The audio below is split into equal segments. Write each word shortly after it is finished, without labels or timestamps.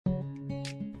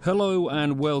Hello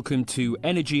and welcome to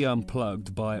Energy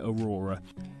Unplugged by Aurora.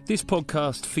 This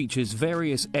podcast features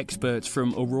various experts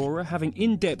from Aurora having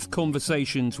in-depth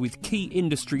conversations with key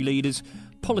industry leaders,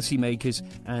 policymakers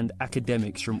and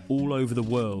academics from all over the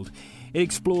world. It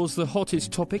explores the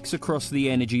hottest topics across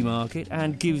the energy market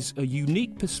and gives a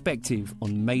unique perspective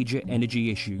on major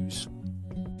energy issues.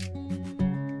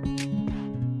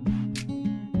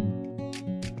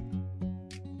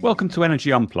 Welcome to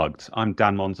Energy Unplugged. I'm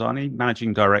Dan Monzani,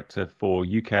 Managing Director for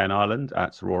UK and Ireland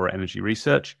at Aurora Energy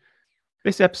Research.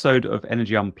 This episode of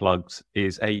Energy Unplugged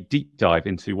is a deep dive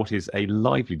into what is a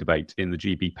lively debate in the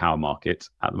GB power market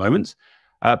at the moment,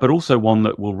 but also one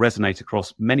that will resonate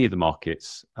across many of the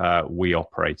markets we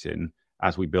operate in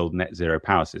as we build net zero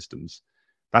power systems.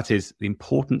 That is the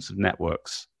importance of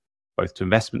networks, both to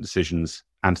investment decisions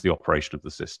and to the operation of the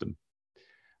system.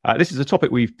 This is a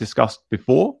topic we've discussed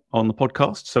before on the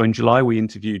podcast. So in July, we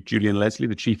interviewed Julian Leslie,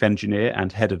 the Chief Engineer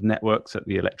and Head of Networks at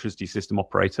the Electricity System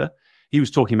Operator. He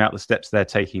was talking about the steps they're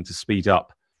taking to speed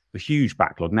up the huge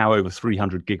backlog, now over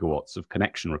 300 gigawatts of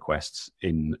connection requests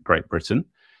in Great Britain.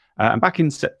 And back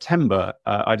in September,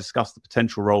 I discussed the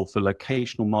potential role for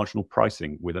locational marginal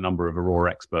pricing with a number of Aurora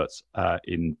experts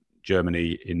in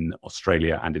Germany, in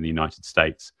Australia, and in the United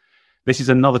States. This is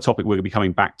another topic we're going to be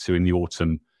coming back to in the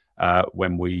autumn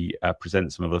when we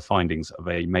present some of the findings of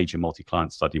a major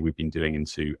multi-client study we've been doing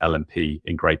into LMP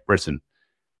in Great Britain.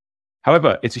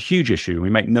 However, it's a huge issue, and we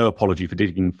make no apology for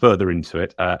digging further into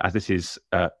it, as this is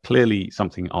clearly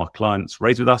something our clients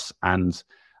raise with us and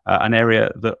an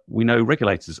area that we know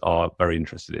regulators are very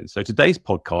interested in. So today's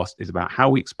podcast is about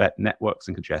how we expect networks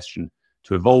and congestion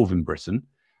to evolve in Britain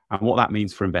and what that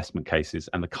means for investment cases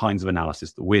and the kinds of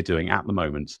analysis that we're doing at the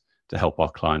moment to help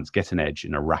our clients get an edge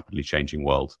in a rapidly changing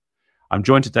world. I'm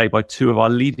joined today by two of our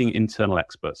leading internal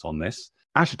experts on this.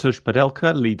 Ashutosh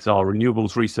Padelkar leads our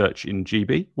renewables research in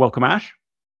GB. Welcome, Ash.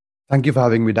 Thank you for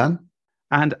having me, Dan.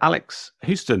 And Alex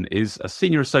Houston is a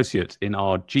senior associate in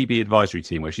our GB advisory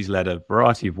team, where she's led a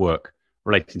variety of work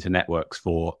relating to networks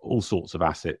for all sorts of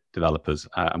asset developers.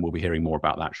 And we'll be hearing more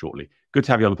about that shortly. Good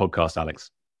to have you on the podcast,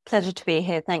 Alex. Pleasure to be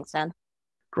here. Thanks, Dan.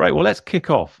 Great. Well, let's kick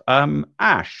off.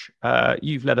 Ash,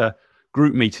 you've led a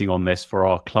group meeting on this for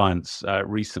our clients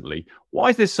recently. Why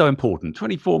is this so important?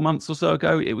 24 months or so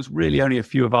ago, it was really only a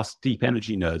few of us deep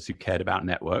energy nerds who cared about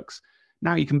networks.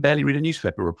 Now you can barely read a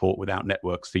newspaper report without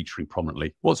networks featuring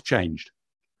prominently. What's changed?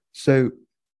 So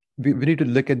we need to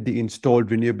look at the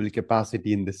installed renewable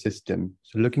capacity in the system.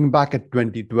 So looking back at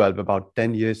 2012, about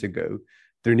 10 years ago,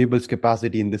 the renewables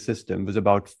capacity in the system was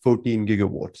about 14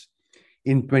 gigawatts.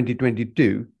 In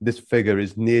 2022, this figure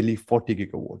is nearly 40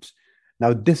 gigawatts.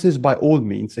 Now, this is by all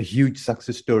means a huge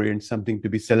success story and something to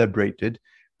be celebrated,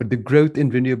 but the growth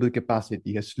in renewable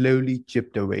capacity has slowly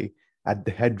chipped away at the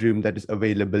headroom that is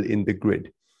available in the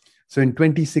grid. So in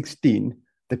 2016,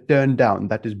 the turn down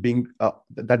that is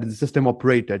the system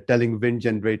operator telling wind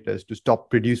generators to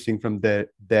stop producing from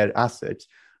their assets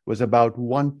was about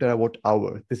 1 terawatt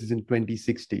hour. This is in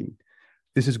 2016.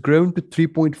 This has grown to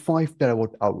 3.5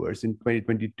 terawatt hours in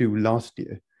 2022 last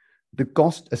year. The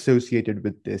cost associated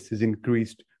with this has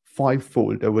increased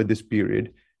fivefold over this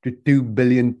period to £2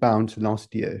 billion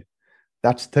last year.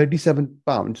 That's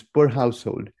 £37 per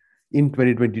household in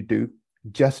 2022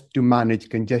 just to manage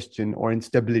congestion or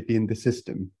instability in the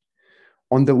system.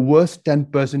 On the worst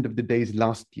 10% of the days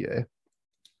last year,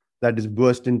 that is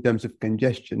worst in terms of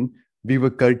congestion, we were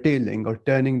curtailing or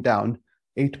turning down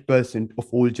 8% of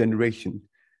all generation.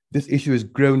 This issue has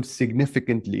grown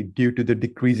significantly due to the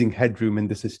decreasing headroom in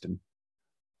the system.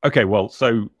 Okay, well,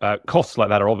 so costs like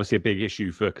that are obviously a big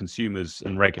issue for consumers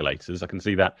and regulators. I can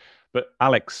see that. But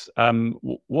Alex,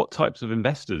 what types of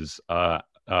investors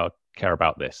care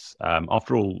about this?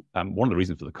 After all, one of the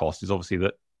reasons for the cost is obviously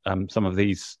that some of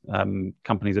these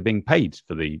companies are being paid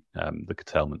for the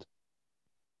curtailment.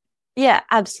 Yeah,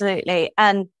 absolutely.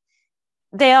 And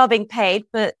they are being paid,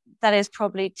 but that is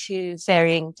probably to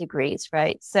varying degrees,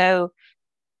 right? So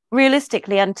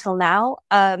realistically, until now,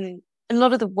 a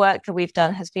lot of the work that we've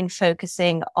done has been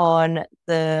focusing on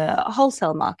the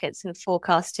wholesale markets and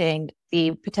forecasting the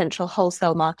potential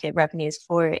wholesale market revenues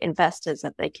for investors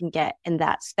that they can get in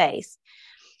that space.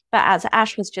 But as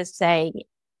Ash was just saying,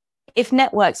 if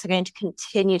networks are going to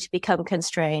continue to become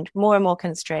constrained, more and more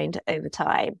constrained over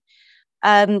time,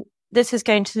 this is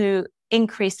going to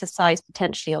increase the size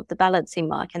potentially of the balancing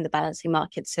market and the balancing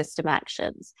market system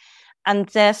actions. And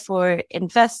therefore,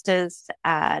 investors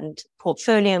and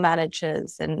portfolio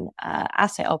managers and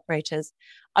asset operators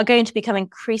are going to become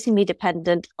increasingly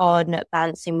dependent on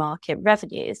balancing market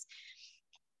revenues.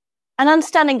 And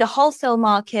understanding the wholesale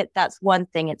market, that's one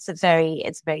thing. It's a very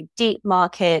deep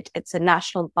market. It's a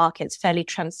national market. It's fairly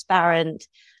transparent.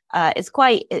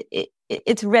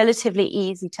 It's relatively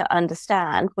easy to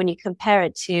understand when you compare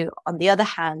it to, on the other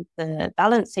hand, the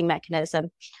balancing mechanism,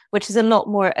 which is a lot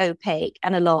more opaque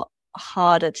and a lot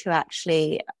harder to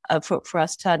actually for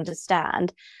us to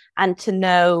understand and to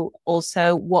know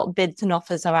also what bids and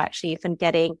offers are actually even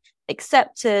getting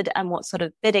accepted and what sort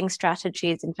of bidding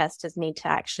strategies investors need to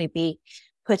actually be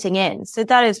putting in. So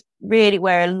that is really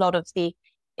where a lot of the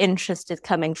interest is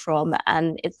coming from,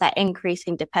 and it's that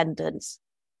increasing dependence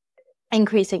on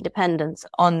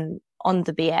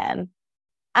the BM.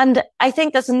 And I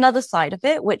think there's another side of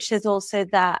it, which is also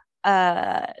that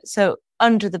so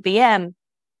under the BM,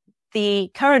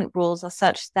 the current rules are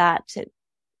such that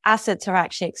assets are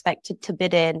actually expected to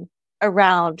bid in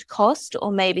around cost,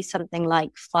 or maybe something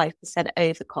like 5%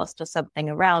 over cost or something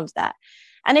around that.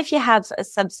 And if you have a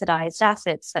subsidized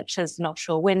asset, such as an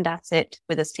offshore wind asset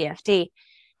with a CFD,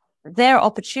 their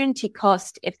opportunity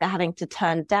cost, if they're having to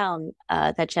turn down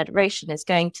their generation, is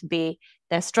going to be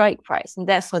their strike price. And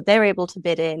therefore, they're able to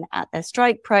bid in at their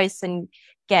strike price and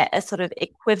get a sort of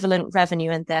equivalent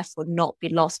revenue and therefore not be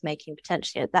loss-making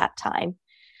potentially at that time.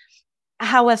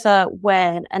 However,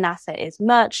 when an asset is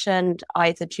merchant,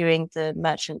 either during the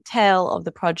merchant tail of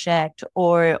the project,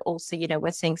 or also,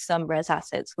 we're seeing some res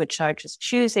assets which are just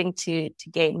choosing to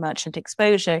gain merchant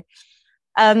exposure,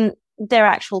 their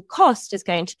actual cost is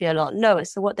going to be a lot lower.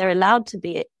 So what they're allowed to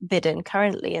be bid in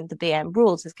currently in the BM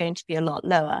rules is going to be a lot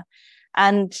lower.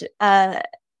 And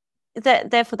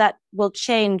therefore, that will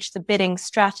change the bidding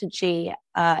strategy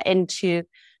into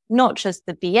not just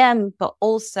the BM, but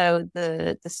also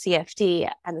the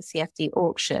CFD and the CFD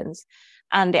auctions.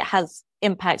 And it has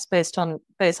impacts both on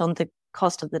the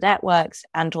cost of the networks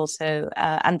and also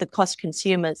and the cost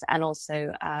consumers, and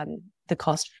also the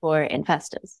cost for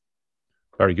investors.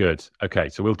 Very good. Okay,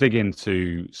 so we'll dig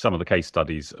into some of the case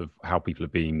studies of how people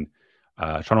have been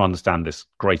trying to understand this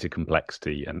greater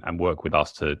complexity and work with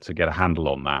us to get a handle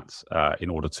on that in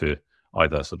order to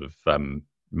either sort of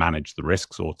manage the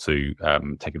risks or to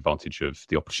take advantage of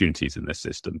the opportunities in this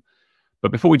system.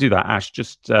 But before we do that, Ash,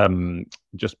 just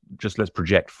let's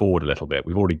project forward a little bit.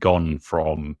 We've already gone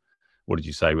from, what did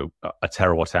you say, a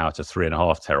terawatt hour to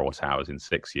 3.5 terawatt hours in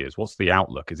 6 years. What's the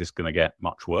outlook? Is this going to get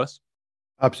much worse?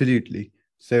 Absolutely.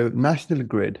 So National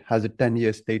Grid has a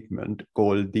 10-year statement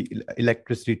called the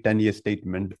Electricity 10-year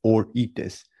Statement, or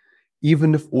ETIS.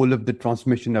 Even if all of the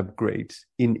transmission upgrades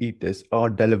in ETIS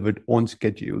are delivered on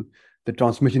schedule, the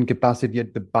transmission capacity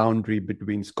at the boundary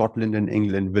between Scotland and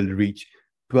England will reach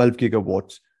 12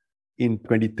 gigawatts in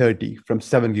 2030 from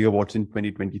 7 gigawatts in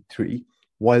 2023,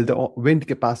 while the wind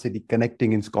capacity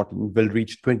connecting in Scotland will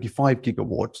reach 25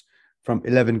 gigawatts from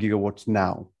 11 gigawatts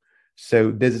now.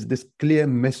 So there's this clear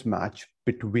mismatch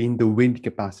between the wind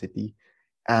capacity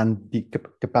and the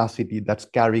capacity that's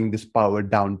carrying this power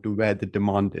down to where the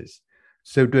demand is.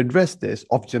 So to address this,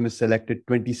 Ofgem has selected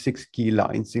 26 key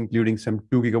lines, including some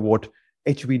 2 gigawatt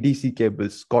HVDC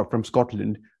cables from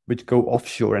Scotland, which go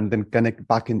offshore and then connect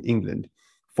back in England,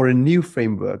 for a new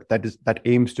framework that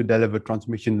aims to deliver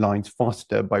transmission lines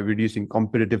faster by reducing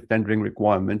competitive tendering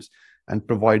requirements and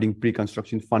providing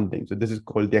pre-construction funding. So this is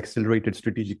called the Accelerated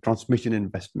Strategic Transmission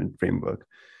Investment Framework.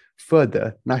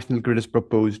 Further, National Grid has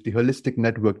proposed the holistic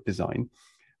network design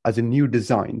as a new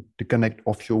design to connect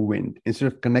offshore wind. Instead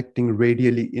of connecting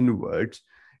radially inwards,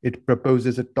 it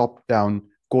proposes a top-down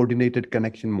coordinated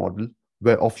connection model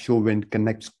where offshore wind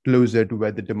connects closer to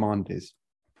where the demand is.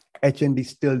 HND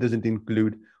still doesn't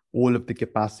include all of the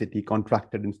capacity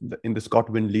contracted in the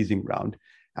ScotWind leasing round,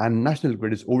 and National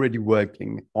Grid is already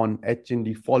working on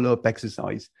HND follow-up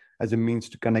exercise as a means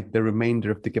to connect the remainder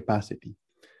of the capacity.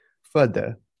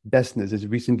 Further, DESNZ has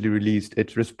recently released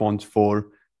its response for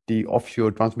the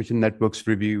Offshore Transmission Networks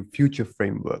Review Future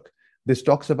Framework. This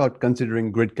talks about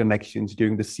considering grid connections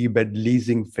during the seabed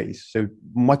leasing phase, so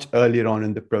much earlier on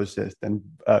in the process than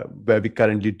where we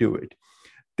currently do it.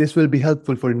 This will be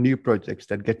helpful for new projects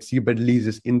that get seabed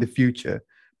leases in the future,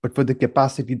 but for the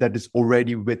capacity that is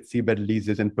already with seabed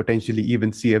leases and potentially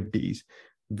even CFDs,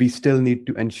 we still need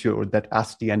to ensure that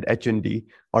ASTI and HND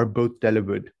are both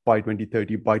delivered by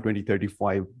 2030, by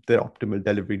 2035, their optimal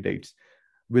delivery dates.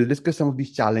 We'll discuss some of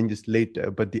these challenges later,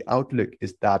 but the outlook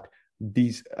is that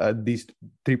these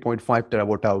 3.5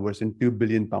 terawatt hours and £2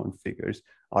 billion figures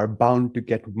are bound to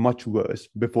get much worse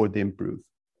before they improve.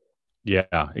 Yeah,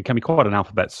 it can be quite an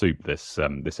alphabet soup, this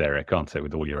area, can't it,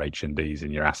 with all your HNDs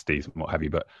and your ASTIs and what have you.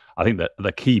 But I think that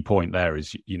the key point there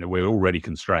is, we're already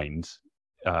constrained.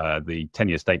 The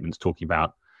 10-year statement's talking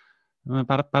about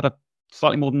a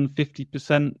slightly more than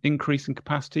 50% increase in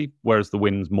capacity, whereas the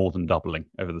wind's more than doubling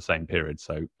over the same period.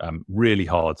 So really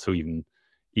hard to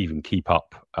even keep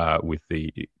up with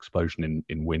the explosion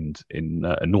in wind in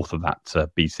north of that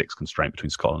B6 constraint between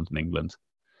Scotland and England.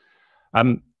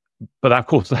 But of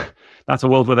course, that's a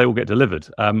world where they will get delivered.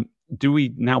 Do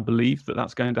we now believe that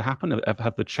that's going to happen?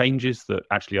 Have the changes that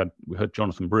actually we heard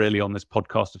Jonathan Brearley on this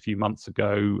podcast a few months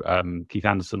ago, Keith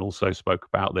Anderson also spoke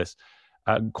about this,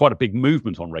 quite a big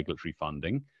movement on regulatory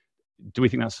funding. Do we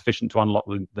think that's sufficient to unlock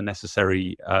the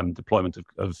necessary deployment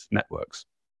of networks?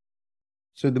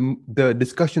 So the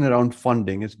discussion around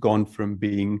funding has gone from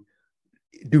being,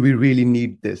 do we really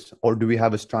need this, or do we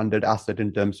have a stranded asset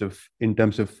in terms of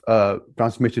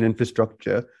transmission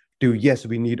infrastructure, to yes,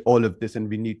 we need all of this and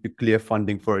we need to clear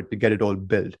funding for it to get it all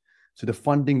built. So the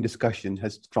funding discussion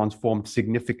has transformed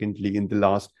significantly in the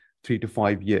last 3 to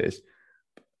 5 years.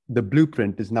 The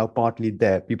blueprint is now partly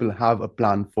there. People have a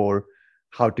plan for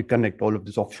how to connect all of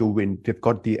this offshore wind. They've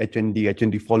got the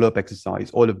HND follow-up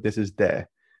exercise. All of this is there.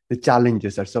 The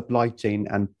challenges are supply chain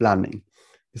and planning.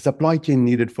 The supply chain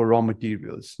needed for raw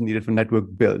materials, needed for network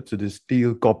build, so the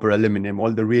steel, copper, aluminum,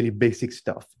 all the really basic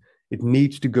stuff, it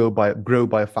needs to grow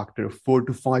by a factor of 4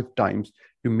 to 5 times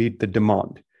to meet the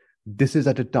demand. This is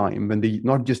at a time when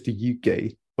not just the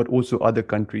UK, but also other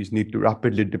countries need to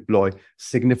rapidly deploy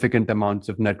significant amounts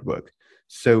of network.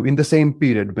 So in the same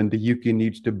period, when the UK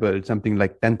needs to build something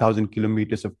like 10,000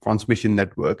 kilometers of transmission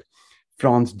network,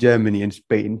 France, Germany, and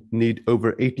Spain need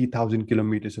over 80,000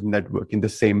 kilometers of network in the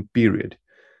same period.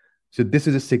 So this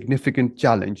is a significant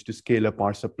challenge to scale up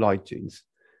our supply chains.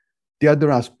 The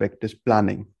other aspect is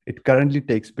planning. It currently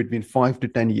takes between 5 to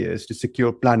 10 years to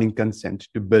secure planning consent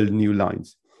to build new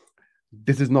lines.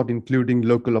 This is not including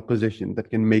local opposition that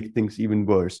can make things even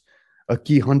worse. A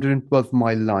key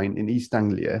 112-mile line in East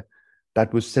Anglia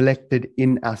that was selected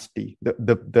in ASTI,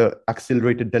 the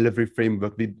Accelerated Delivery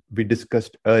Framework we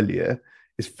discussed earlier,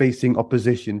 is facing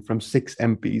opposition from 6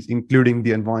 MPs, including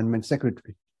the Environment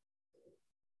Secretary.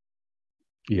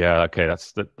 Yeah, okay,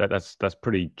 that's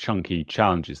pretty chunky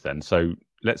challenges then. So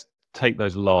let's take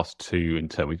those last two in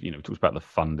turn. We've talked about the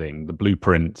funding, the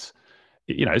blueprint.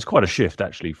 It's quite a shift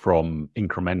actually from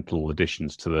incremental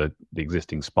additions to the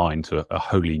existing spine to a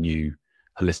wholly new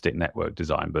holistic network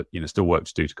design, but still work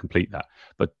to do to complete that.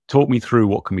 But talk me through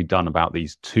what can be done about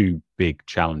these two big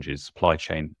challenges, supply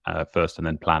chain first and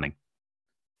then planning.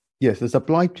 Yes, the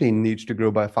supply chain needs to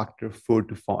grow by a factor of 4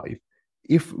 to 5.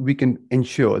 If we can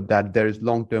ensure that there is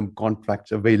long-term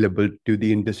contracts available to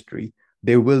the industry,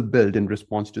 they will build in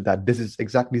response to that. This is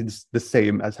exactly the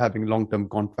same as having long-term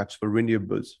contracts for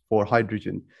renewables, for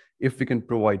hydrogen. If we can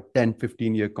provide 10,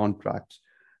 15-year contracts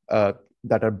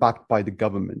that are backed by the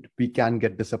government, we can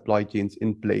get the supply chains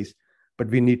in place. But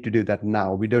we need to do that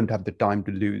now. We don't have the time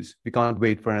to lose. We can't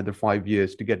wait for another 5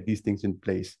 years to get these things in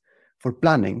place. For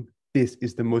planning, this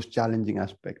is the most challenging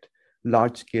aspect.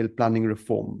 Large-scale planning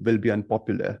reform will be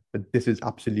unpopular, but this is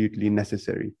absolutely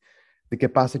necessary. The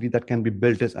capacity that can be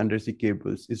built as undersea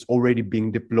cables is already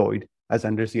being deployed as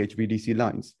undersea HVDC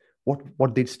lines.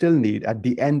 What they still need at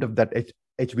the end of that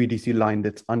HVDC line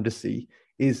that's undersea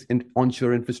is an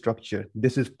onshore infrastructure.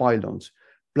 This is pylons.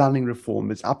 Planning reform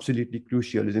is absolutely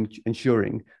crucial in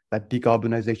ensuring that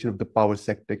decarbonization of the power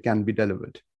sector can be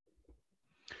delivered.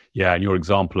 Yeah, and your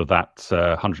example of that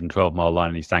 112-mile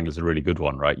line in East Anglia is a really good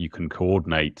one, right? You can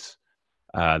coordinate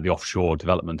the offshore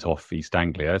development off East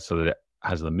Anglia so that it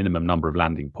has the minimum number of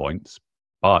landing points,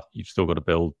 but you've still got to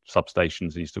build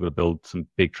substations and you've still got to build some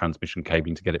big transmission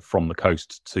cabling to get it from the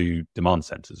coast to demand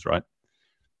centres, right?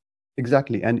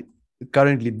 Exactly. And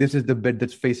currently, this is the bit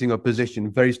that's facing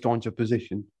opposition, very staunch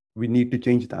opposition. We need to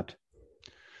change that.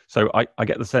 So I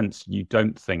get the sense you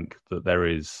don't think that there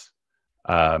is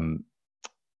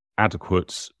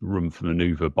adequate room for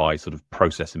manoeuvre by sort of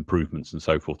process improvements and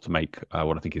so forth to make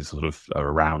what I think is sort of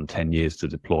around 10 years to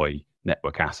deploy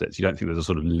network assets. You don't think there's a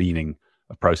sort of leaning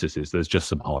of processes. There's just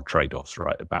some hard trade-offs,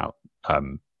 right, about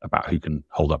who can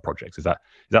hold up projects. Is that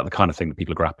the kind of thing that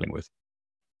people are grappling with?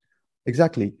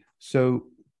 Exactly. So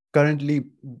currently,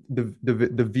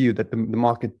 the view that the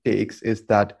market takes is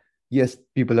that, yes,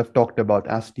 people have talked about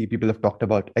ASTI, people have talked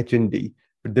about HND,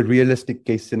 but the realistic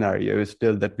case scenario is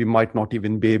still that we might not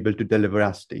even be able to deliver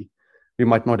ASTI. We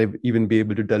might not even be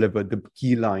able to deliver the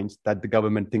key lines that the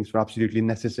government thinks are absolutely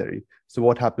necessary. So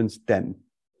what happens then?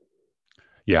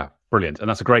 Yeah, brilliant. And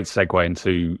that's a great segue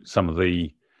into some of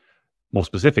the more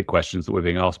specific questions that we're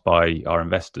being asked by our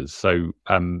investors. So,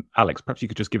 Alex, perhaps you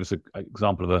could just give us an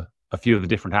example of a few of the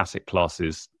different asset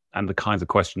classes and the kinds of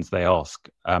questions they ask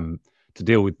to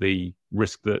deal with the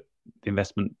risk that the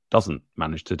investment doesn't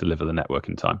manage to deliver the network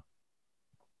in time.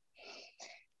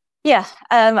 Yeah,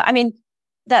 I mean,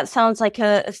 that sounds like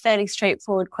a fairly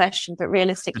straightforward question, but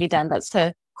realistically, Dan, that's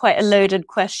quite a loaded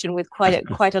question with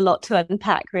quite a lot to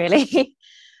unpack, really.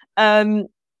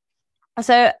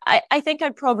 So I think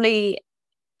I'd probably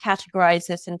categorize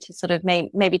this into sort of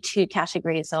maybe two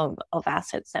categories of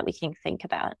assets that we can think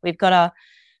about. We've got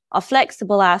our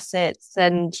flexible assets,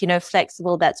 and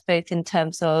flexible, that's both in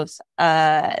terms of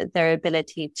their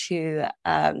ability to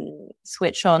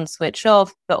switch on, switch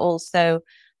off, but also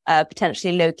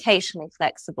potentially locationally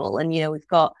flexible. And we've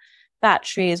got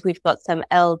batteries, we've got some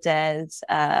LDES,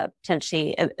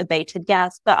 potentially abated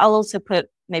gas, but I'll also put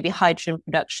maybe hydrogen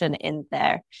production in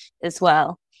there as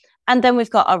well. And then we've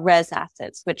got our res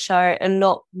assets, which are a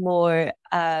lot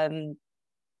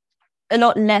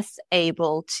less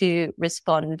able to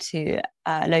respond to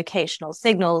locational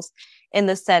signals, in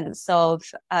the sense of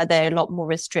they're a lot more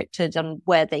restricted on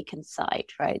where they can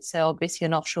site, right? So obviously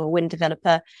an offshore wind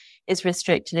developer is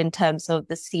restricted in terms of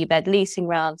the seabed leasing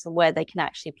rounds and where they can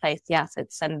actually place the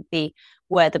assets and be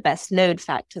where the best load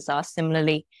factors are.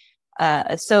 Similarly,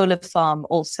 a solar farm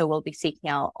also will be seeking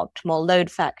out optimal load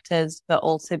factors, but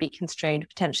also be constrained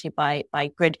potentially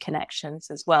by grid connections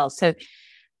as well. So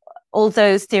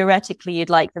although theoretically you'd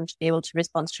like them to be able to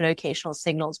respond to locational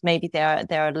signals, maybe they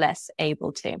are less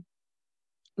able to.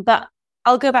 But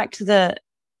I'll go back to the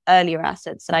earlier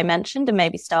assets that I mentioned and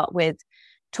maybe start with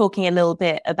talking a little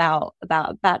bit about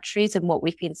batteries and what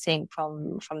we've been seeing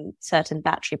from certain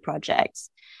battery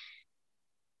projects.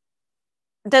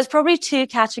 There's probably two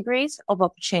categories of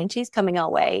opportunities coming our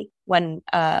way when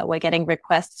we're getting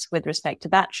requests with respect to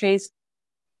batteries.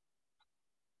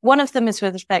 One of them is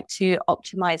with respect to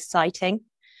optimized siting.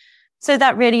 So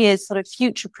that really is sort of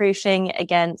future-proofing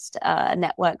against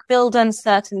network build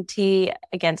uncertainty,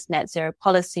 against net zero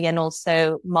policy, and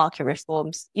also market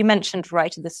reforms. You mentioned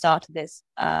right at the start of this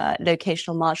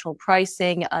locational marginal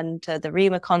pricing under the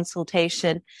REMA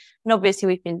consultation. And obviously,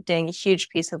 we've been doing a huge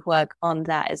piece of work on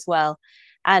that as well.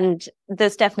 And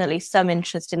there's definitely some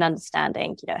interest in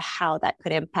understanding, how that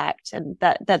could impact. And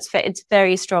it's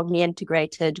very strongly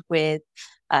integrated with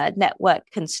network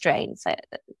constraints,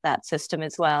 that system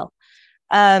as well.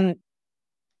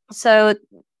 So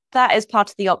that is part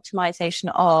of the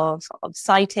optimization of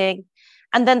siting.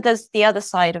 And then there's the other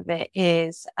side of it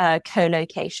is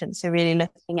co-location. So really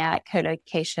looking at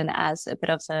co-location as a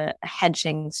bit of a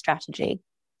hedging strategy.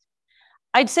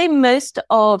 I'd say most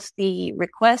of the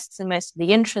requests and most of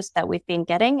the interest that we've been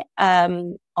getting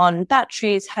on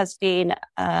batteries has been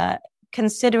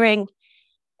considering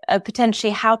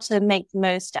potentially how to make the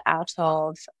most out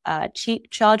of cheap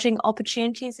charging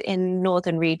opportunities in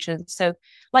northern regions. So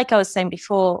like I was saying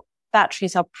before,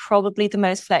 batteries are probably the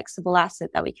most flexible asset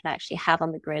that we can actually have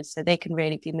on the grid, so they can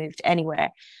really be moved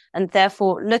anywhere. And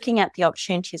therefore, looking at the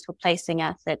opportunities for placing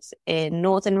assets in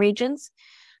northern regions,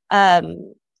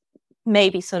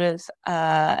 maybe sort of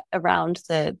around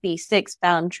the B6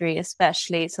 boundary,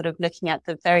 especially sort of looking at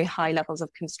the very high levels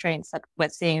of constraints that we're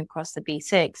seeing across the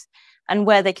B6 and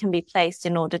where they can be placed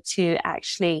in order to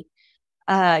actually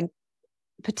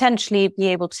potentially be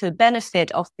able to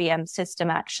benefit off BM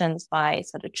system actions by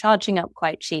sort of charging up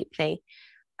quite cheaply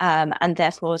and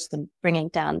therefore sort of bringing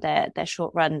down their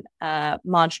short run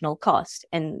marginal cost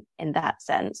in that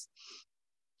sense.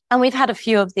 And we've had a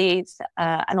few of these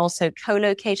and also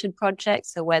co-located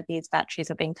projects. So where these batteries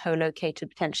are being co-located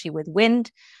potentially with wind.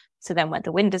 So then when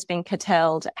the wind is being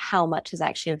curtailed, how much is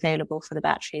actually available for the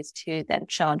batteries to then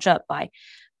charge up by?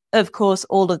 Of course,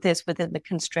 all of this within the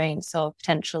constraints of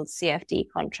potential CFD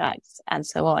contracts and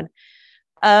so on.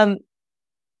 And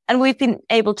we've been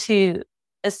able to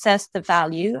assess the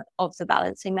value of the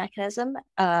balancing mechanism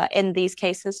in these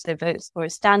cases, so both for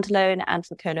standalone and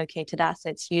for co-located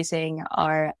assets using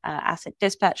our asset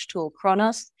dispatch tool,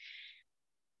 Kronos.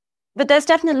 But there's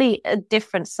definitely a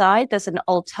different side. There's an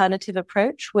alternative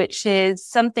approach, which is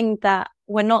something that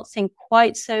we're not seeing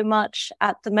quite so much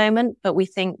at the moment, but we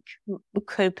think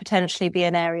could potentially be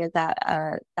an area that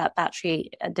that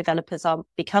battery developers are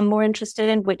become more interested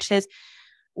in, which is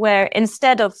where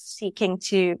instead of seeking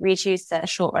to reduce their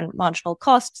short-run marginal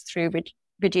costs through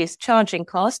reduced charging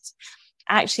costs,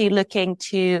 actually looking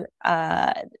to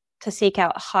seek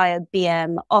out higher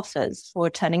BM offers for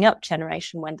turning up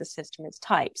generation when the system is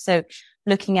tight. So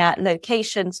looking at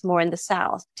locations more in the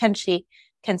south, potentially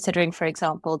considering, for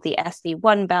example, the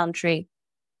SE1 boundary,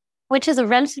 which is a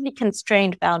relatively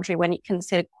constrained boundary when you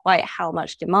consider quite how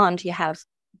much demand you have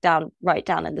right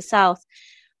down in the south,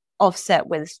 offset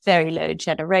with very low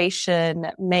generation,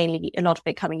 mainly a lot of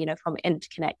it coming, from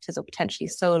interconnectors or potentially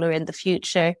solar in the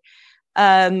future.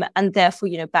 And therefore,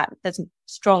 there's a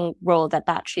strong role that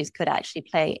batteries could actually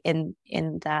play in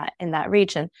that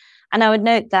region. And I would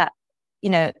note that,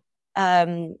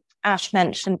 Ash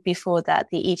mentioned before that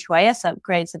the ETYS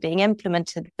upgrades are being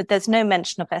implemented, but there's no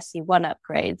mention of SC1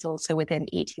 upgrades also within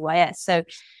ETYS. So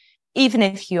even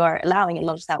if you are allowing a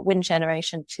lot of that wind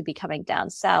generation to be coming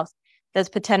down south, there's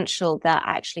potential that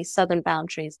actually southern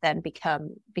boundaries then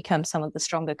become some of the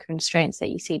stronger constraints that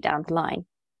you see down the line.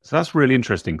 So that's really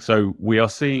interesting. So we are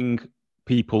seeing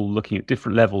people looking at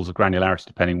different levels of granularity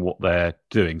depending what they're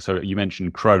doing. So you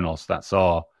mentioned Kronos. That's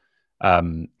our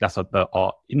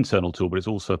internal tool, but it's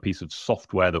also a piece of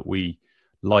software that we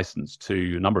license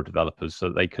to a number of developers so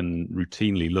that they can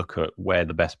routinely look at where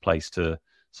the best place to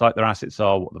site their assets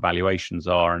are, what the valuations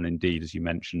are, and indeed, as you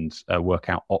mentioned, work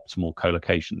out optimal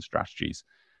co-location strategies.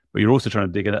 But you're also trying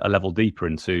to dig a level deeper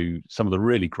into some of the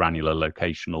really granular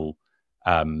locational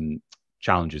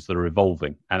challenges that are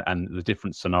evolving and the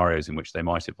different scenarios in which they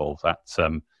might evolve. That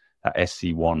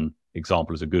SC1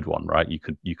 example is a good one, right? You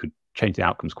could change the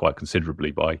outcomes quite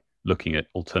considerably by looking at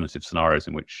alternative scenarios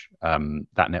in which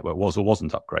that network was or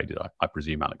wasn't upgraded, I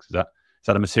presume, Alex. Is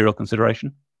that a material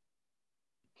consideration?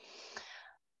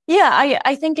 Yeah,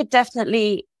 I think it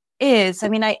definitely is. I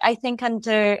mean, I think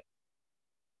under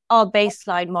our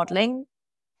baseline modeling,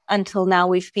 until now,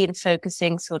 we've been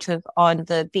focusing sort of on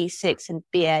the B6 and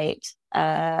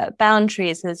B8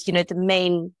 boundaries as, the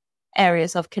main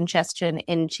areas of congestion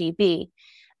in GB.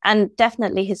 And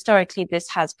definitely, historically, this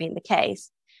has been the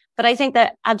case. But I think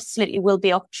there absolutely will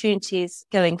be opportunities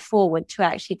going forward to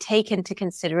actually take into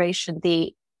consideration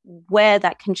where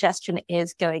that congestion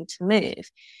is going to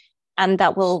move. And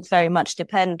that will very much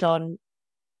depend on,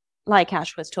 like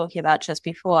Ash was talking about just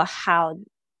before, how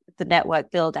the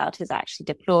network build out is actually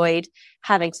deployed,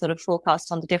 having sort of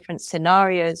forecast on the different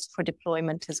scenarios for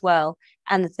deployment as well,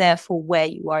 and therefore where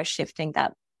you are shifting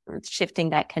that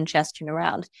congestion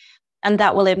around. And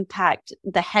that will impact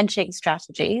the hedging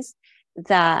strategies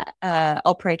that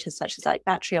operators such as like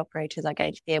battery operators are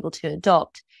going to be able to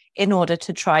adopt in order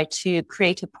to try to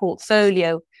create a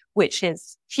portfolio which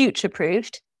is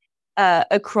future-proofed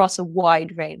across a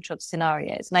wide range of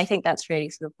scenarios. And I think that's really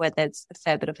sort of where there's a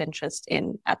fair bit of interest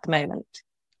in at the moment.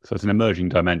 So it's an emerging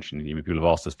dimension. People have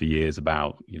asked us for years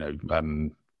about,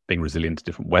 being resilient to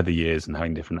different weather years and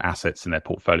having different assets in their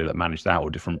portfolio that manage that, or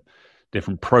different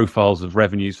profiles of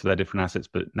revenues for their different assets.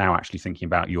 But now actually thinking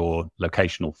about your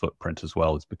locational footprint as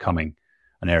well is becoming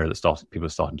an area that people are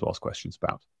starting to ask questions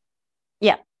about.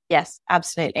 Yeah, yes,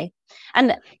 absolutely.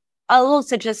 And I'll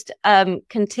also just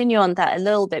continue on that a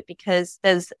little bit, because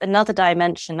there's another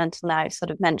dimension. Until now, I've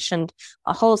sort of mentioned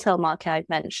a wholesale market, I've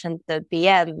mentioned the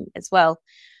BM as well.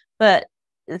 But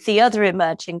the other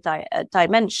emerging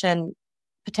dimension,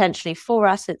 potentially for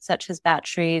assets such as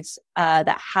batteries,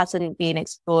 that hasn't been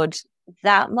explored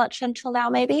that much until now,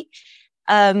 maybe,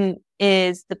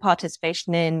 is the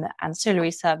participation in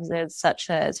ancillary services such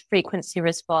as frequency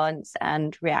response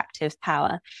and reactive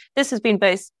power. This has been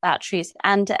both batteries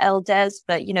and LDES,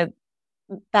 but,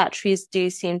 batteries do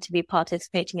seem to be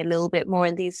participating a little bit more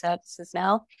in these services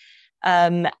now.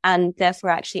 And therefore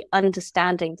actually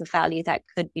understanding the value that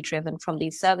could be driven from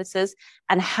these services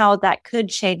and how that could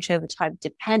change over time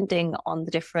depending on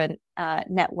the different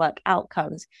network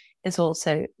outcomes is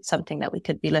also something that we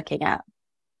could be looking at.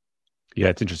 Yeah,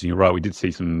 it's interesting. You're right. We did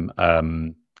see some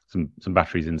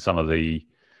batteries in some of the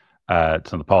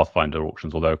Pathfinder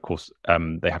auctions, although of course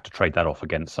they have to trade that off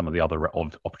against some of the other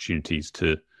opportunities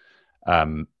to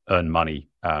earn money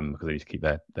because they need to keep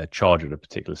their charge at a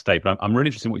particular state. But I'm really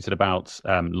interested in what you said about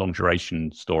long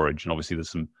duration storage, and obviously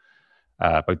there's some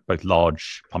both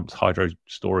large pumped hydro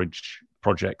storage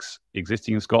projects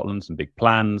existing in Scotland, some big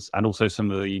plans, and also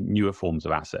some of the newer forms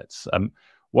of assets.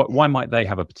 Why might they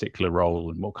have a particular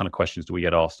role, and what kind of questions do we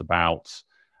get asked about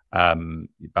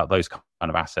those kind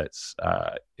of assets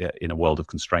in a world of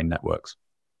constrained networks?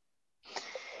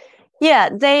 Yeah,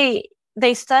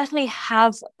 they certainly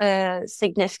have a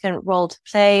significant role to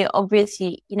play.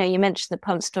 Obviously, you mentioned the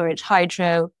pump storage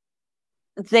hydro.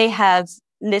 They have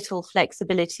little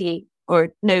flexibility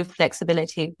or no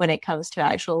flexibility when it comes to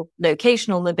actual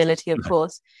locational mobility, of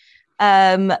course.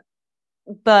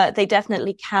 But they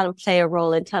definitely can play a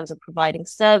role in terms of providing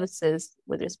services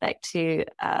with respect to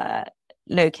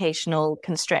locational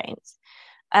constraints.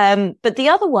 But the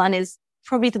other one is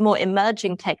probably the more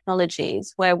emerging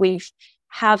technologies where we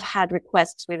have had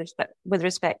requests with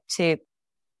respect to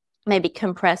maybe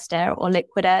compressed air or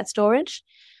liquid air storage,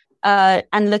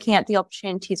 and looking at the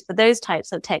opportunities for those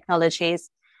types of technologies,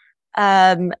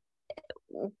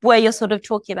 where you're sort of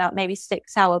talking about maybe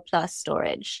 6 hour plus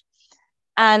storage.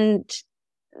 And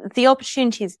the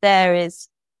opportunities there is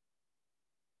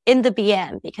in the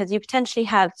BM, because you potentially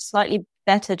have slightly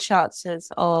better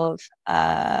chances of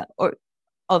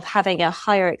having a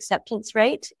higher acceptance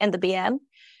rate in the BM.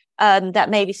 That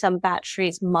maybe some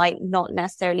batteries might not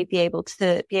necessarily be able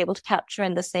to capture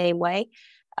in the same way,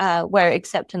 where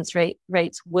acceptance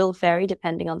rates will vary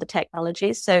depending on the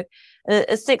technologies. So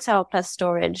a 6 hour plus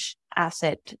storage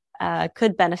asset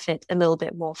could benefit a little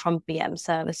bit more from BM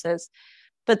services,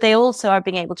 but they also are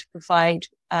being able to provide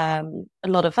a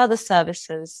lot of other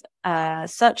services,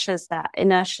 such as that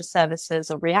inertia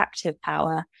services or reactive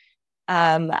power.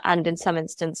 And in some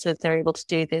instances, they're able to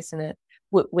do this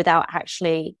without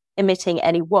actually emitting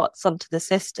any watts onto the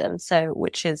system. So,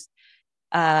 which is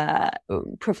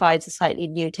provides a slightly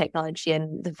new technology,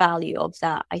 and the value of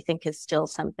that, I think, is still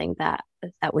something that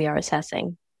we are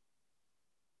assessing.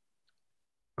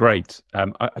 Great. I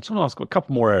just want to ask a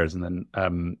couple more areas, and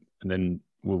then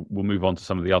we'll move on to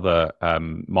some of the other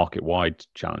market-wide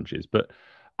challenges. But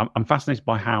I'm fascinated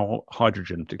by how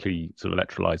hydrogen, particularly sort of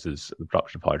electrolyzers, the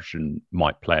production of hydrogen,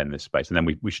 might play in this space. And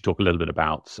then we should talk a little bit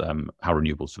about how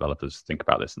renewables developers think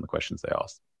about this and the questions they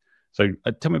ask. So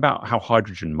tell me about how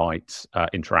hydrogen might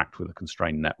interact with a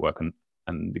constrained network, and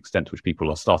the extent to which people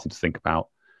are starting to think about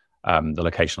the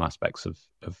locational aspects of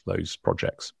those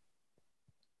projects.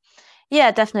 Yeah,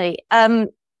 definitely.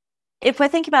 If we're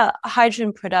thinking about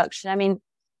hydrogen production, I mean,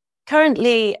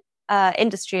 currently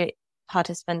industry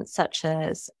participants such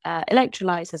as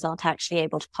electrolyzers aren't actually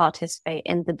able to participate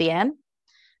in the BM.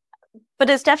 But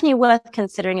it's definitely worth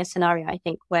considering a scenario, I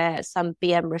think, where some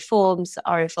BM reforms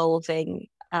are evolving,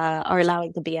 are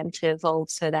allowing the BM to evolve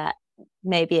so that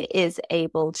maybe it is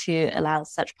able to allow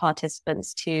such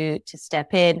participants to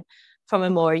step in from a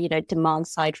more, demand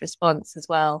side response as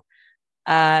well.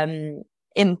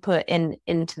 Input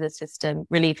into the system,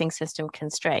 relieving system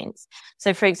constraints.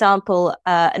 So, for example,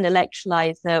 an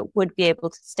electrolyzer would be able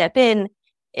to step in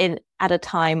at a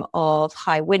time of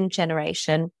high wind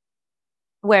generation,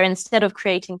 where instead of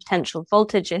creating potential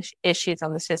voltage issues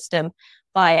on the system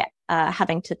by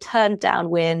having to turn down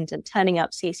wind and turning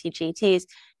up CCGTs,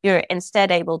 you're instead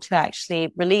able to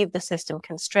actually relieve the system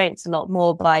constraints a lot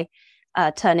more by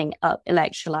turning up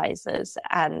electrolyzers.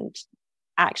 And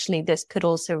actually, this could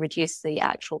also reduce the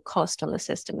actual cost on the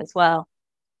system as well.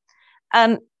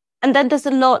 And then there's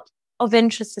a lot of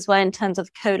interest as well in terms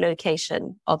of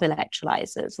co-location of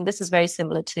electrolyzers. And this is very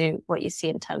similar to what you see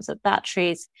in terms of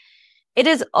batteries. It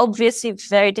is obviously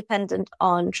very dependent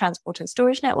on transport and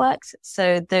storage networks.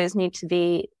 So those need to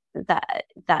be,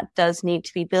 that does need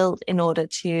to be built in order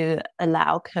to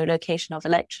allow co-location of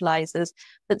electrolyzers.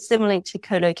 But similarly to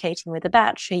co-locating with a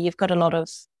battery, you've got a lot of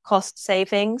cost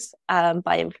savings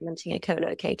by implementing a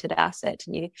co-located asset,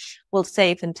 and you will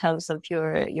save in terms of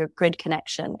your grid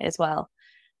connection as well.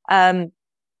 And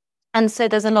so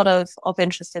there's a lot of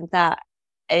interest in that,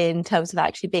 in terms of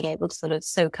actually being able to sort of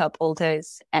soak up all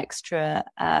those extra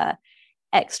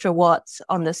watts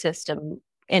on the system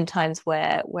in times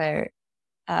where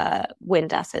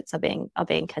wind assets are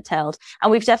being curtailed. And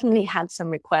we've definitely had some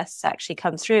requests actually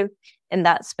come through in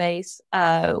that space,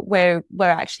 where we're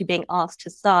actually being asked to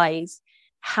size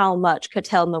how much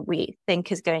curtailment we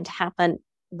think is going to happen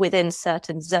within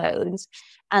certain zones,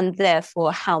 and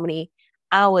therefore how many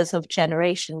hours of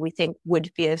generation we think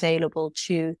would be available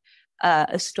to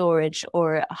a storage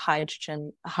or a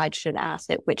hydrogen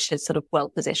asset, which is sort of well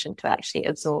positioned to actually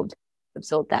absorb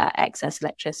that excess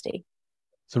electricity.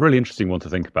 It's a really interesting one to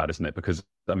think about, isn't it? Because,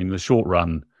 I mean, in the short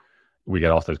run, we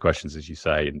get asked those questions, as you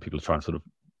say, and people are trying to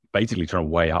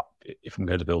weigh up, if I'm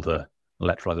going to build an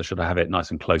electrolyzer, should I have it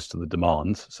nice and close to the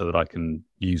demand so that I can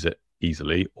use it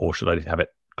easily, or should I have it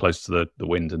close to the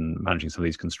wind and managing some of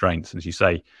these constraints? And as you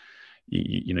say,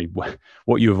 you know,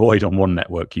 what you avoid on one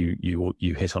network, you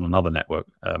hit on another network,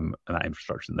 and that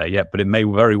infrastructure isn't there yet. But it may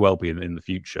very well be in the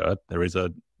future there is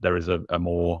a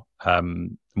more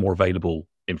available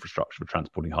infrastructure for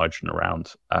transporting hydrogen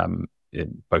around,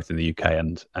 both in the UK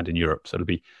and in Europe. So it'll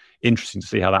be interesting to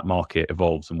see how that market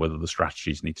evolves and whether the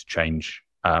strategies need to change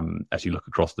as you look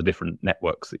across the different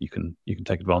networks that you can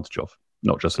take advantage of,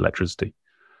 not just electricity.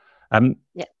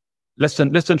 Yeah. Let's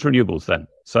turn to renewables then.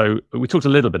 So we talked a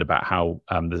little bit about how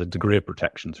there's a degree of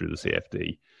protection through the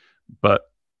CFD, but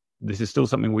this is still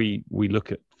something we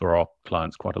look at for our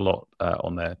clients quite a lot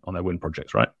on their wind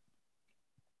projects, right?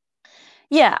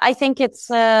 Yeah, I think it's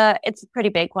a pretty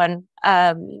big one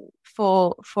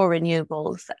for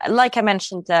renewables. Like I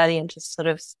mentioned earlier, and just sort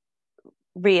of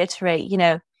reiterate,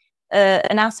 an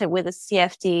asset with a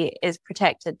CFD is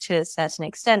protected to a certain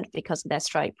extent because of their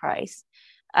strike price.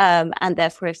 And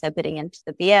therefore, if they're bidding into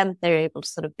the BM, they're able to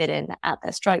sort of bid in at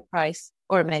their strike price,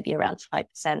 or maybe around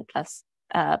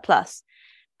 5% plus.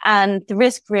 And the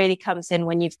risk really comes in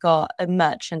when you've got a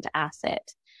merchant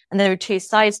asset. And there are two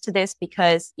sides to this,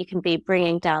 because you can be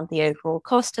bringing down the overall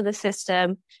cost of the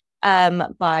system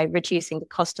by reducing the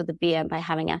cost of the BM by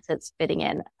having assets bidding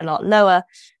in a lot lower.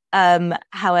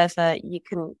 However, you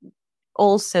can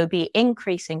also be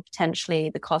increasing potentially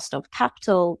the cost of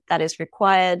capital that is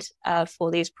required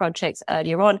for these projects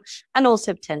earlier on, and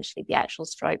also potentially the actual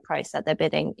strike price that they're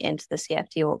bidding into the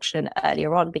CFD auction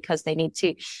earlier on, because they need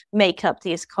to make up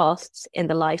these costs in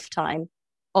the lifetime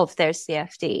of their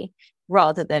CFD,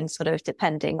 rather than sort of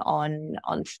depending on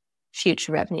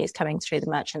future revenues coming through the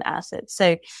merchant assets.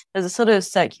 So there's a sort of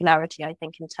circularity, I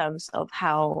think, in terms of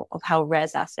how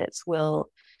RES assets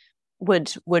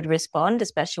would respond,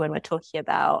 especially when we're talking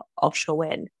about offshore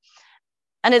wind.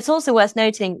 And it's also worth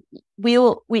noting, we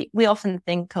often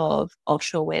think of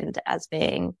offshore wind as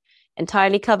being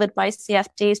entirely covered by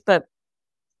CFDs, but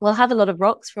we'll have a lot of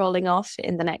rocks rolling off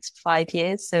in the next 5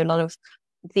 years. So a lot of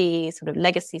the sort of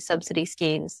legacy subsidy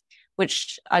schemes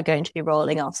which are going to be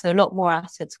rolling off. So a lot more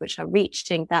assets which are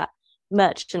reaching that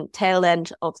merchant tail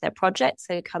end of their project,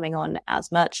 so coming on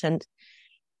as merchant.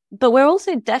 But we're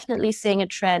also definitely seeing a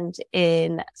trend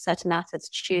in certain assets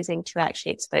choosing to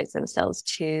actually expose themselves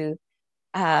to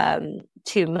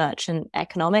merchant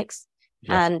economics,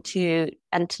 and to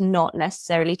not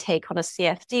necessarily take on a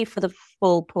CFD for the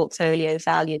full portfolio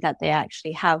value that they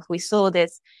actually have. We saw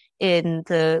this in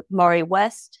the Moray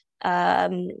West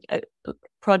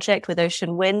project with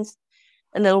Ocean Winds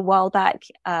a little while back.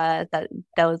 That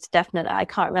was definitely, I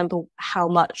can't remember how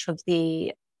much of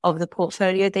the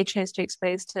portfolio they chose to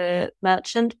expose to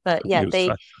merchant, but I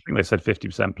think they said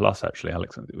 50% plus, actually,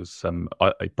 Alex. It was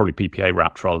probably PPA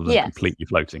wrapped rather than completely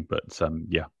floating, but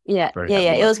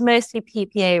it was mostly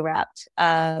PPA wrapped,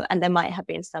 and there might have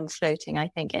been some floating, I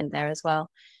think, in there as well.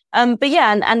 And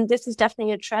this is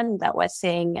definitely a trend that we're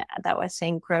seeing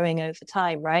growing over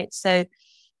time, right? So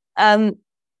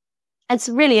it's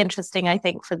really interesting, I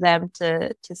think, for them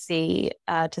to see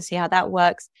how that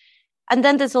works. And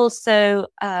then there's also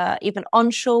even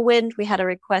onshore wind. We had a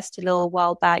request a little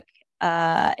while back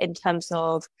in terms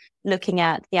of looking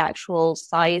at the actual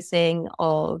sizing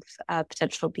of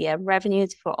potential BM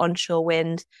revenues for onshore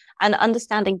wind, and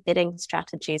understanding bidding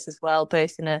strategies as well,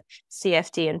 both in a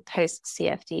CFD and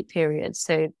post-CFD period.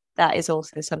 So that is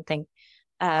also something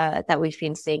that we've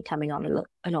been seeing coming on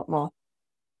a lot more.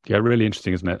 Yeah, really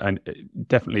interesting, isn't it? And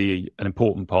definitely an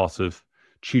important part of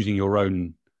choosing your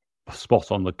own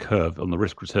spot on the curve, on the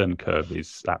risk return curve,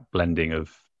 is that blending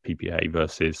of PPA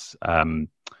versus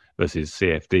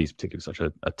CFDs, particularly such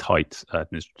a tight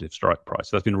administrative strike price.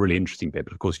 So that's been a really interesting bit.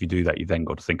 But of course, if you do that, you then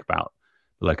got to think about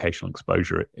the locational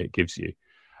exposure it gives you.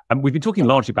 And we've been talking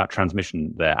largely about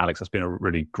transmission there, Alex. That's been a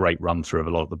really great run through of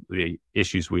a lot of the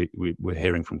issues we're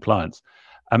hearing from clients.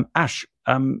 Ash,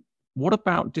 what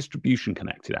about distribution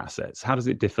connected assets? How does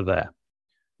it differ there?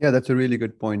 Yeah, that's a really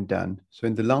good point, Dan. So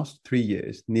in the last 3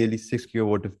 years, nearly 6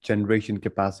 gigawatt of generation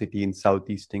capacity in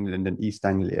Southeast England and East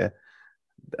Anglia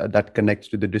that connects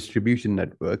to the distribution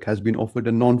network has been offered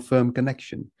a non-firm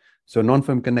connection. So a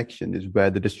non-firm connection is where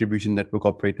the distribution network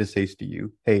operator says to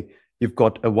you, hey, you've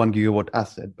got a 1 gigawatt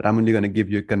asset, but I'm only going to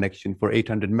give you a connection for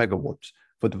 800 megawatts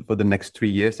for the next 3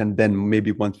 years. And then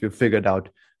maybe once we've figured out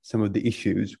some of the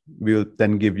issues, we'll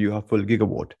then give you a full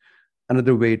gigawatt.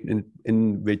 Another way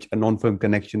in which a non-firm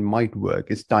connection might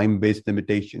work is time-based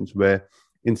limitations, where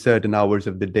in certain hours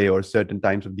of the day or certain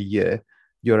times of the year,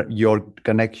 your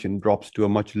connection drops to a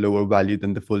much lower value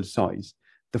than the full size.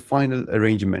 The final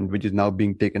arrangement, which is now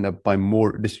being taken up by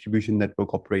more distribution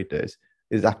network operators,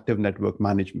 is active network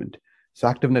management. So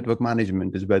active network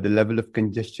management is where the level of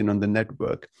congestion on the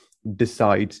network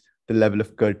decides the level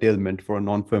of curtailment for a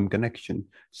non-firm connection.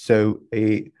 So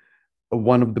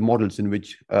one of the models in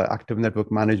which active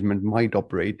network management might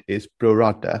operate is pro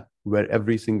rata, where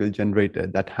every single generator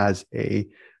that has a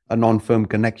non-firm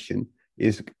connection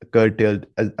is curtailed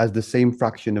as the same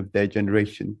fraction of their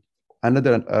generation.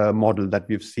 Another model that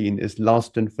we've seen is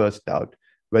last in, first out,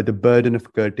 where the burden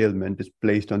of curtailment is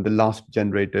placed on the last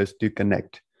generators to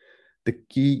connect. The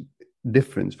key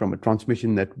difference from a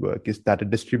transmission network is that a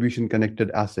distribution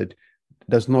connected asset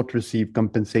does not receive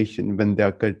compensation when they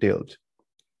are curtailed.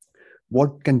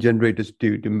 What can generators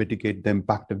do to mitigate the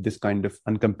impact of this kind of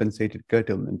uncompensated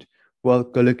curtailment? Well,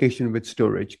 co-location with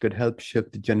storage could help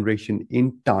shift the generation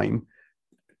in time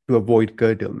to avoid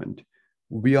curtailment.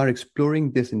 We are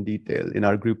exploring this in detail in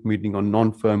our group meeting on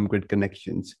non-firm grid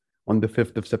connections on the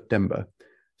 5th of September.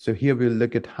 So here we'll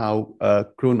look at how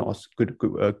Kronos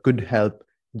could help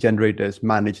generators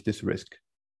manage this risk.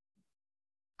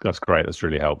 That's great. That's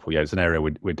really helpful. Yeah, it's an area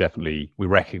we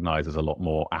recognise there's a lot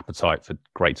more appetite for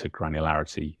greater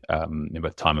granularity in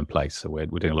both time and place. So we're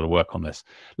doing a lot of work on this.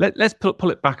 Let's pull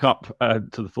it back up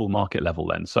to the full market level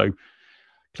then. So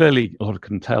clearly a lot of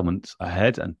curtailment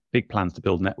ahead and big plans to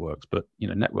build networks, but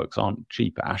networks aren't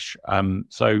cheap, Ash.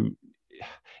 So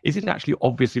is it actually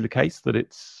obviously the case that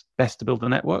it's best to build the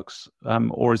networks,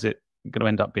 or is it going to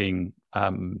end up being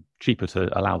cheaper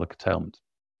to allow the curtailment?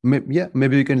 Yeah,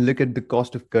 maybe we can look at the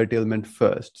cost of curtailment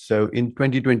first. So in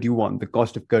 2021, the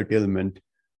cost of curtailment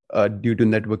due to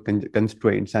network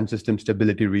constraints and system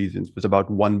stability reasons was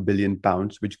about £1 billion,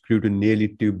 which grew to nearly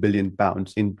 £2 billion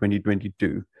in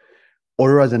 2022.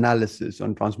 Aurora's analysis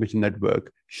on transmission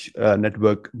network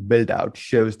build-out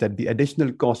shows that the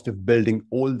additional cost of building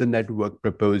all the network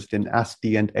proposed in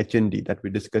ASTI and HND that we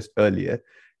discussed earlier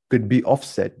could be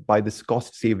offset by this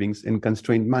cost savings in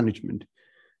constraint management.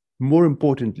 More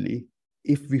importantly,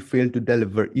 if we fail to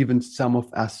deliver even some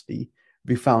of ASTI,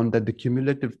 we found that the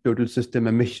cumulative total system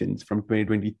emissions from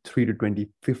 2023 to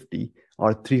 2050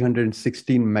 are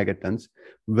 316 megatons,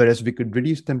 whereas we could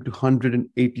reduce them to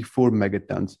 184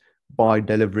 megatons by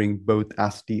delivering both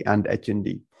ASTI and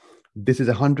HND. This is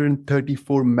a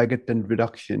 134 megaton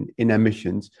reduction in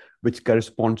emissions, which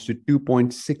corresponds to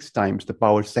 2.6 times the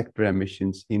power sector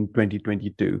emissions in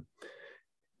 2022.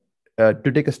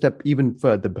 To take a step even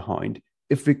further behind,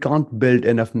 if we can't build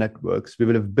enough networks, we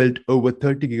will have built over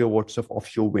 30 gigawatts of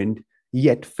offshore wind,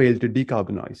 yet failed to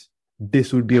decarbonize.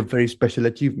 This would be a very special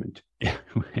achievement. Yeah,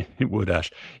 it would,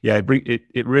 Ash. Yeah,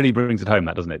 it really brings it home,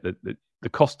 that, doesn't it? The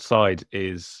cost side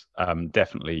is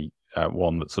definitely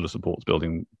one that sort of supports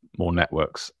building more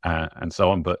networks and so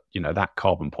on. But that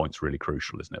carbon point's really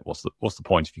crucial, isn't it? What's the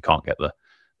point if you can't get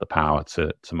the power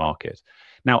to market?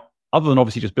 Now, other than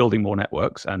obviously just building more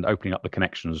networks and opening up the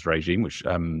connections regime, which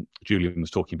Julian Leslie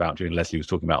was talking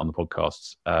about on the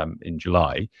podcasts in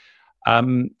July,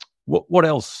 what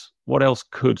else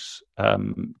could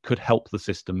help the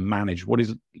system manage what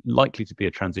is likely to be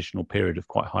a transitional period of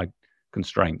quite high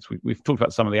constraints? We've talked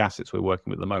about some of the assets we're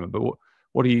working with at the moment, but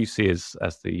what do you see as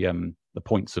the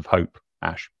points of hope,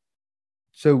 Ash?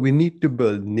 So we need to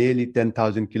build nearly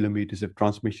 10,000 kilometers of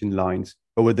transmission lines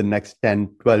over the next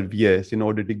 10, 12 years in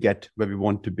order to get where we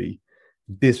want to be.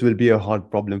 This will be a hard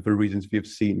problem for reasons we've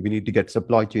seen. We need to get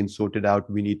supply chain sorted out.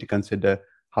 We need to consider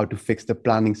how to fix the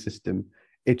planning system.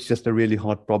 It's just a really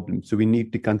hard problem. So we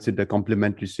need to consider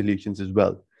complementary solutions as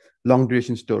well. Long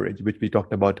duration storage, which we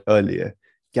talked about earlier,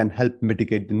 can help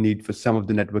mitigate the need for some of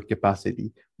the network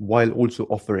capacity while also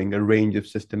offering a range of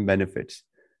system benefits.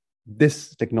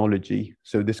 This technology,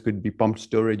 so this could be pumped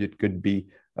storage, it could be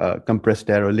compressed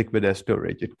air or liquid air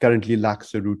storage, it currently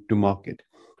lacks a route to market.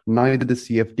 Neither the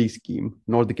CFD scheme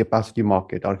nor the capacity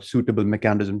market are suitable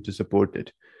mechanisms to support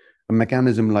it. A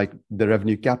mechanism like the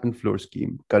revenue cap and floor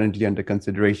scheme, currently under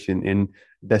consideration in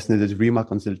DESNZ's REMA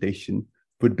consultation,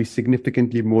 would be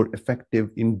significantly more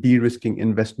effective in de-risking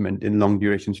investment in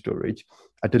long-duration storage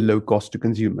at a low cost to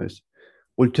consumers.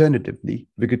 Alternatively,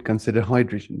 we could consider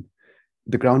hydrogen.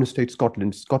 The Crown Estate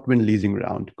Scotland's ScotWind leasing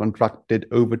round contracted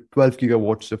over 12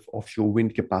 gigawatts of offshore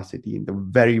wind capacity in the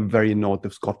very, very north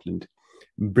of Scotland.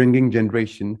 Bringing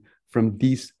generation from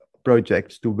these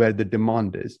projects to where the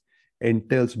demand is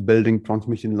entails building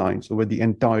transmission lines over the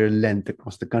entire length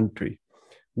across the country.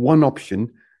 One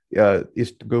option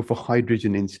is to go for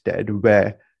hydrogen instead,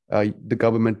 where the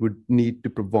government would need to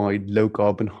provide low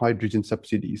carbon hydrogen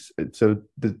subsidies. So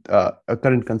a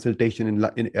current consultation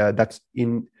that's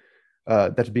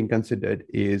being considered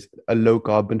is a low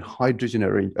carbon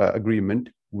hydrogen agreement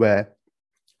where,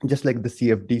 just like the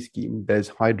CFD scheme, there's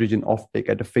hydrogen offtake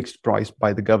at a fixed price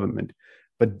by the government.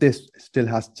 But this still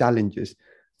has challenges.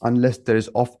 Unless there is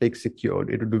offtake secured,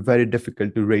 it would be very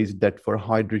difficult to raise debt for a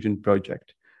hydrogen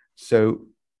project. So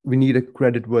we need a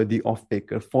creditworthy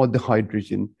offtaker for the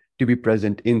hydrogen to be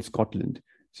present in Scotland.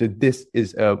 So this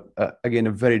is, again,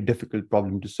 a very difficult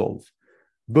problem to solve.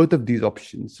 Both of these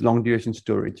options, long duration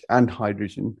storage and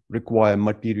hydrogen, require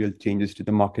material changes to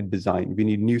the market design. We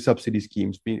need new subsidy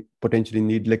schemes. We potentially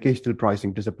need locational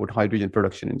pricing to support hydrogen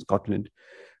production in Scotland.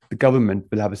 The government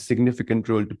will have a significant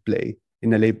role to play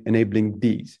in enabling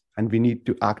these, and we need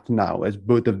to act now, as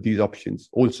both of these options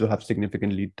also have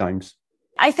significant lead times.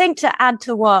 I think to add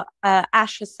to what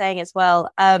Ash was saying as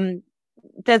well,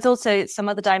 there's also some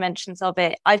other dimensions of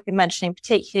it I've been mentioning,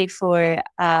 particularly for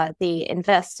the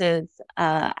investors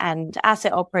and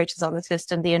asset operators on the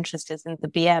system. The interest is in the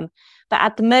BM. But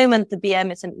at the moment, the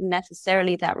BM isn't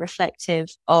necessarily that reflective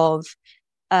of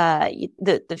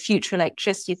the future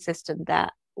electricity system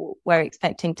that we're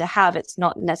expecting to have. It's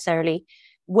not necessarily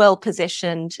well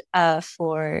positioned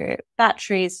for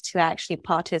batteries to actually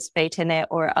participate in it,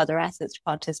 or other assets to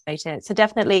participate in it. So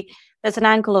definitely there's an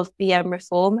angle of BM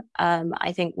reform,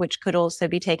 I think, which could also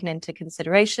be taken into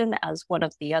consideration as one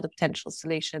of the other potential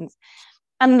solutions.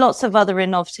 And lots of other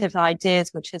innovative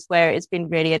ideas, which is where it's been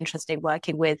really interesting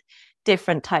working with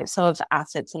different types of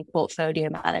assets and portfolio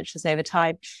managers over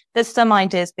time. There's some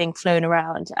ideas being flown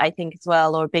around, I think, as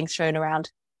well, or being thrown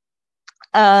around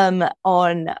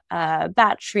on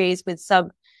batteries, with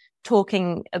some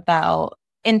talking about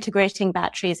integrating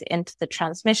batteries into the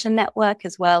transmission network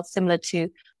as well, similar to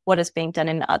what is being done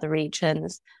in other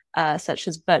regions, such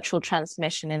as virtual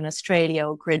transmission in Australia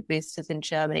or grid boosters in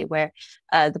Germany, where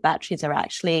the batteries are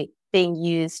actually being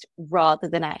used rather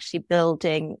than actually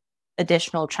building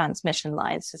additional transmission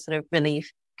lines to sort of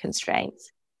relieve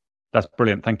constraints. That's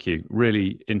brilliant. Thank you.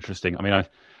 Really interesting. I mean,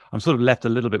 I'm sort of left a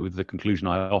little bit with the conclusion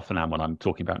I often am when I'm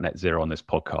talking about net zero on this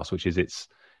podcast, which is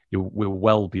we're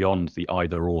well beyond the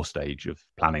either or stage of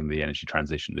planning the energy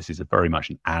transition. This is very much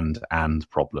an and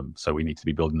problem. So we need to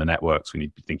be building the networks. We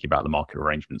need to be thinking about the market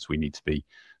arrangements. We need to be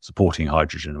supporting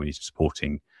hydrogen. We need to be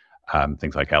supporting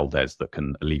things like LDES that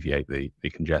can alleviate the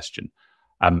congestion.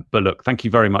 But look, thank you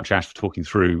very much, Ash, for talking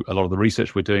through a lot of the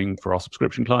research we're doing for our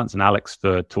subscription clients, and Alex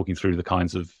for talking through the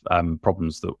kinds of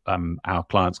problems that our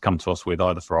clients come to us with,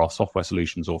 either for our software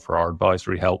solutions or for our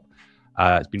advisory help.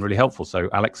 It's been really helpful. So,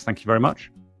 Alex, thank you very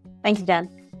much. Thank you, Dan.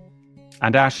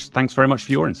 And Ash, thanks very much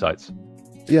for your insights.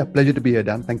 Yeah, pleasure to be here,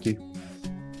 Dan. Thank you.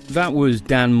 That was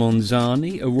Dan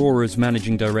Monzani, Aurora's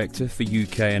Managing Director for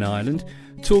UK and Ireland,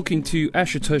 talking to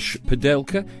Ashutosh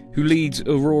Padelkar, who leads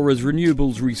Aurora's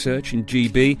Renewables research in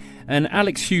GB, and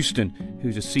Alex Houston,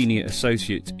 who's a Senior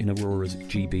Associate in Aurora's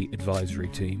GB advisory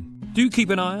team. Do keep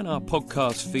an eye on our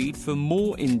podcast feed for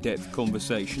more in-depth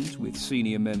conversations with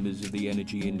senior members of the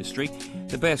energy industry.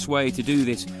 The best way to do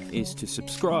this is to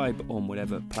subscribe on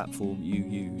whatever platform you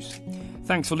use.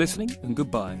 Thanks for listening, and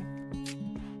goodbye.